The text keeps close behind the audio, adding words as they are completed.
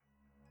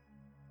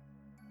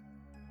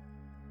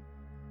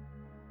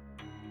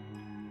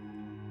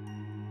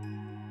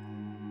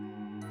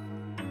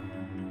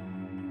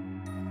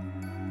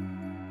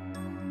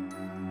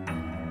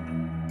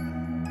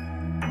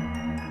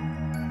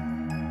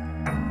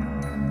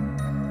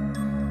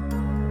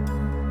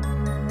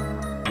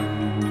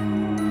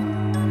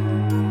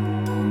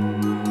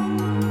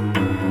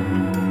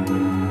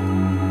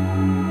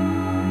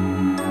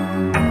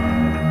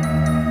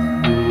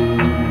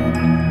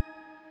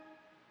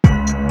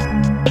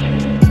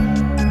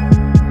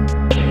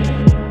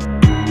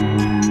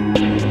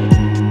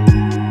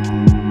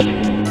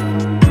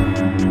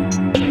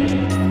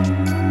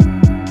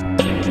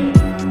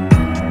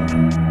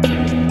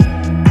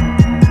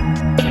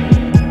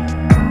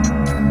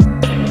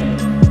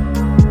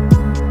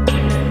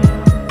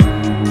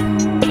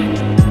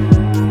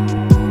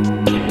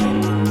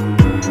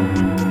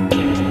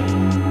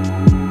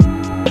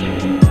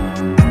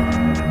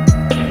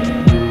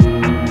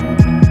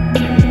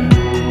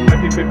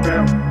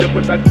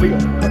never not clear.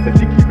 Cause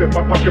she keep in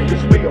my pocket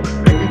with smear.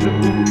 Ain't the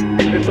food,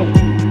 ain't it so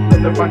good?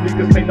 None of my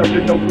niggas ain't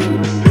nothing no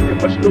good. Drinking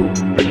much glue,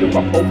 drinking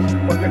my folks.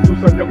 When they do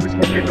something, we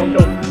smoking no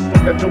dope.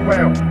 Fuck that your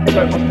round, you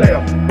like my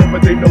style.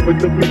 But they know what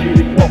the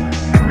really walk.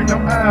 Sipping no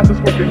eyes and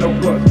smoking no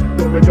blunts.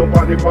 Doing your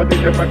body in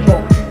my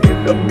trunk. In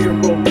the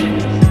mirror,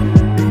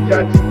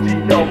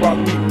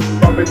 D-I-G-G-R-I-P.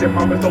 Robin and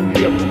mama's on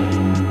here.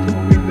 Two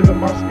reasons of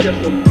my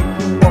special.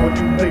 To all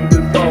you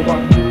ladies,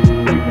 R.I.P.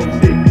 They from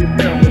city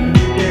down.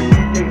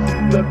 NBA,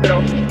 blood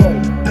down the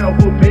stone. Now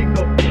we'll make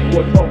up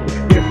for a tone.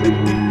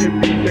 S.H.B. and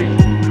B.A.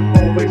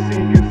 Always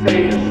singing,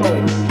 saying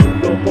songs.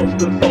 The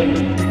hustlers on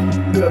the street.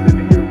 Nothing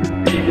to hear with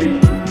B.A.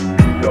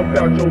 Dump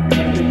out your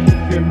beats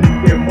and make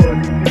that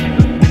money.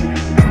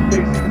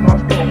 They see my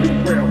story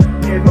ground.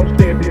 And I'm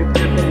standing 10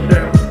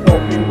 down.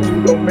 Walking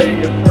through the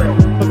man crown.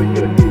 Some of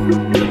your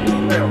niggas feel the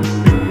sound.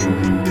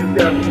 B.G. is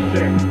out the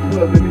jam.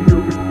 Nothing to hear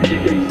with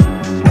B.A.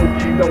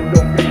 Smoking on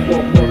them big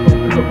walk.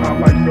 Cause of my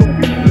life so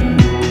easy.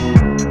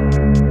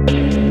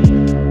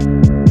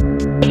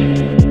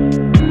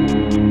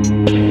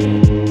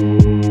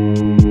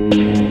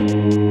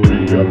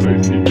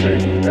 Blackhaven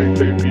tricks,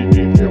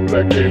 B-L-A-C-K,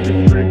 Blackhaven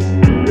tricks,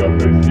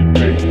 B-L-A-C-K,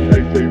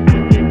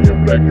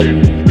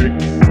 Blackhaven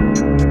tricks,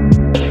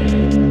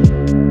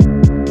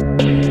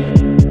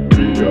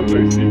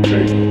 B-L-A-C-K,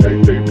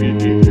 Blackhaven tricks,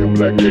 B-L-A-C-K,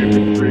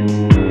 Blackhaven tricks, B-L-A-C-K, Blackhaven tricks,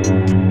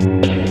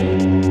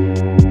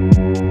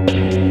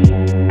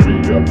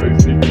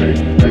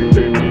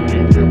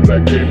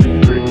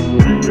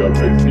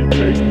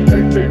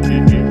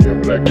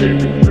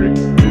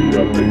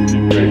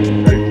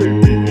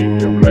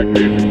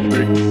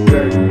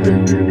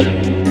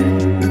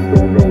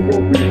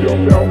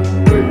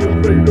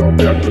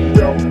 back to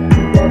south,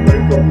 my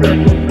name's on back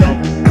to south.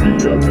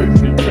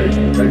 B-L-A-C-K,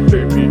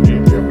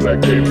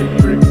 Blackhaven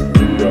tricks.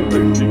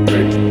 B-L-A-C-K,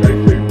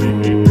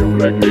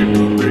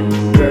 Blackhaven tricks.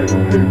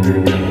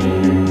 Blackhaven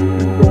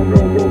you don't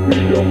know what we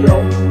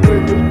about.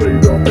 Niggas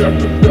straight on back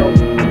to south,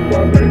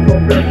 my name's on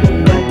back to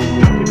south.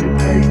 Talking in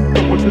pain,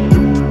 know what to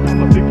do. I'm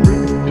a big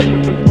risk, she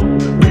was the fool.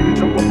 Made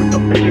it up with the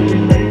pain we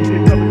made.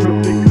 It doesn't real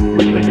thick,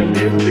 we're saying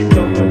this, they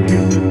don't know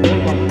here. This is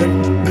my place,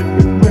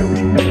 this is where we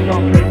make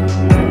our pay.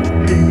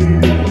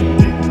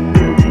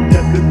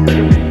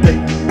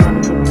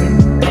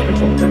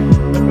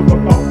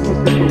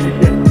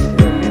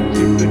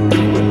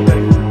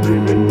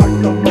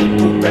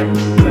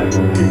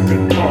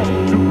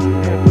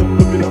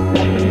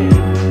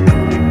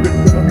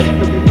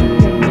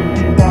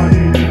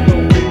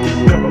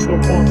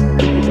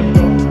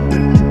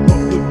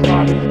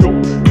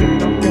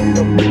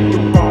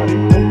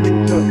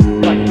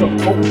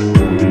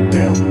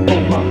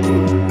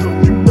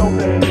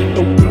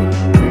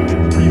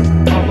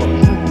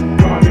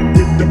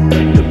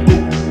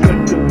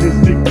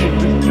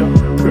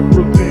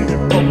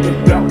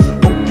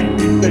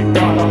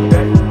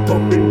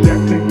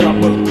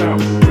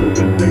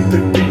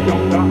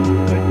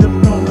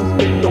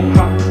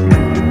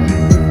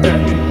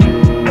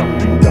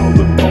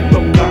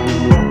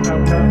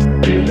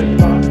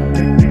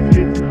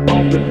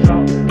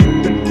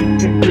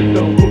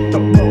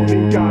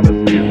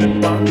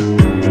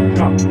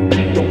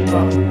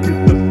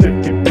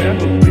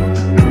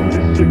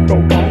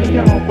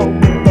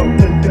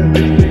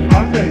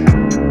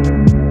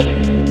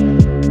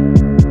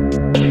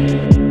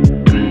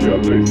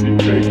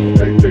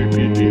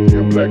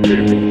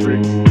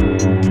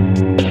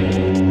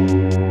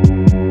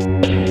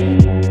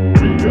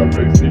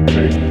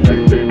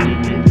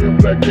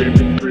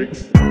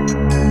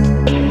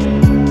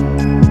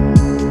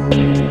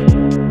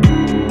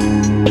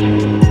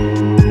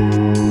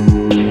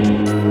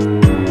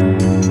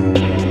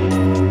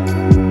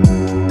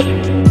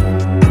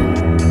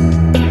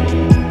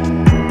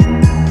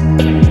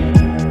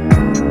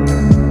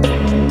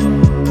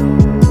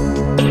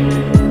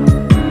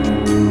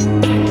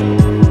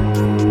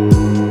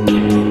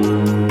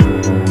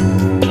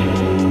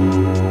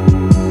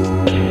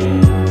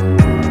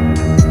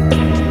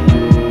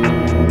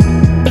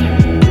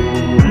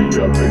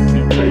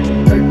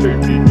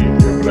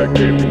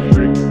 Blackhaven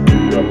tricks.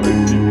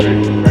 B-L-A-C-K,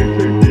 Blackhaven tricks. Blackhaven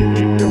tricks,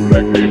 B-L-A-C-K,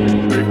 Blackhaven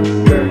tricks,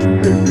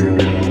 Blackhaven,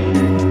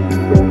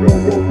 don't know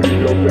what we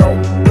about,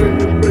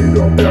 niggas straight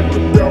on back to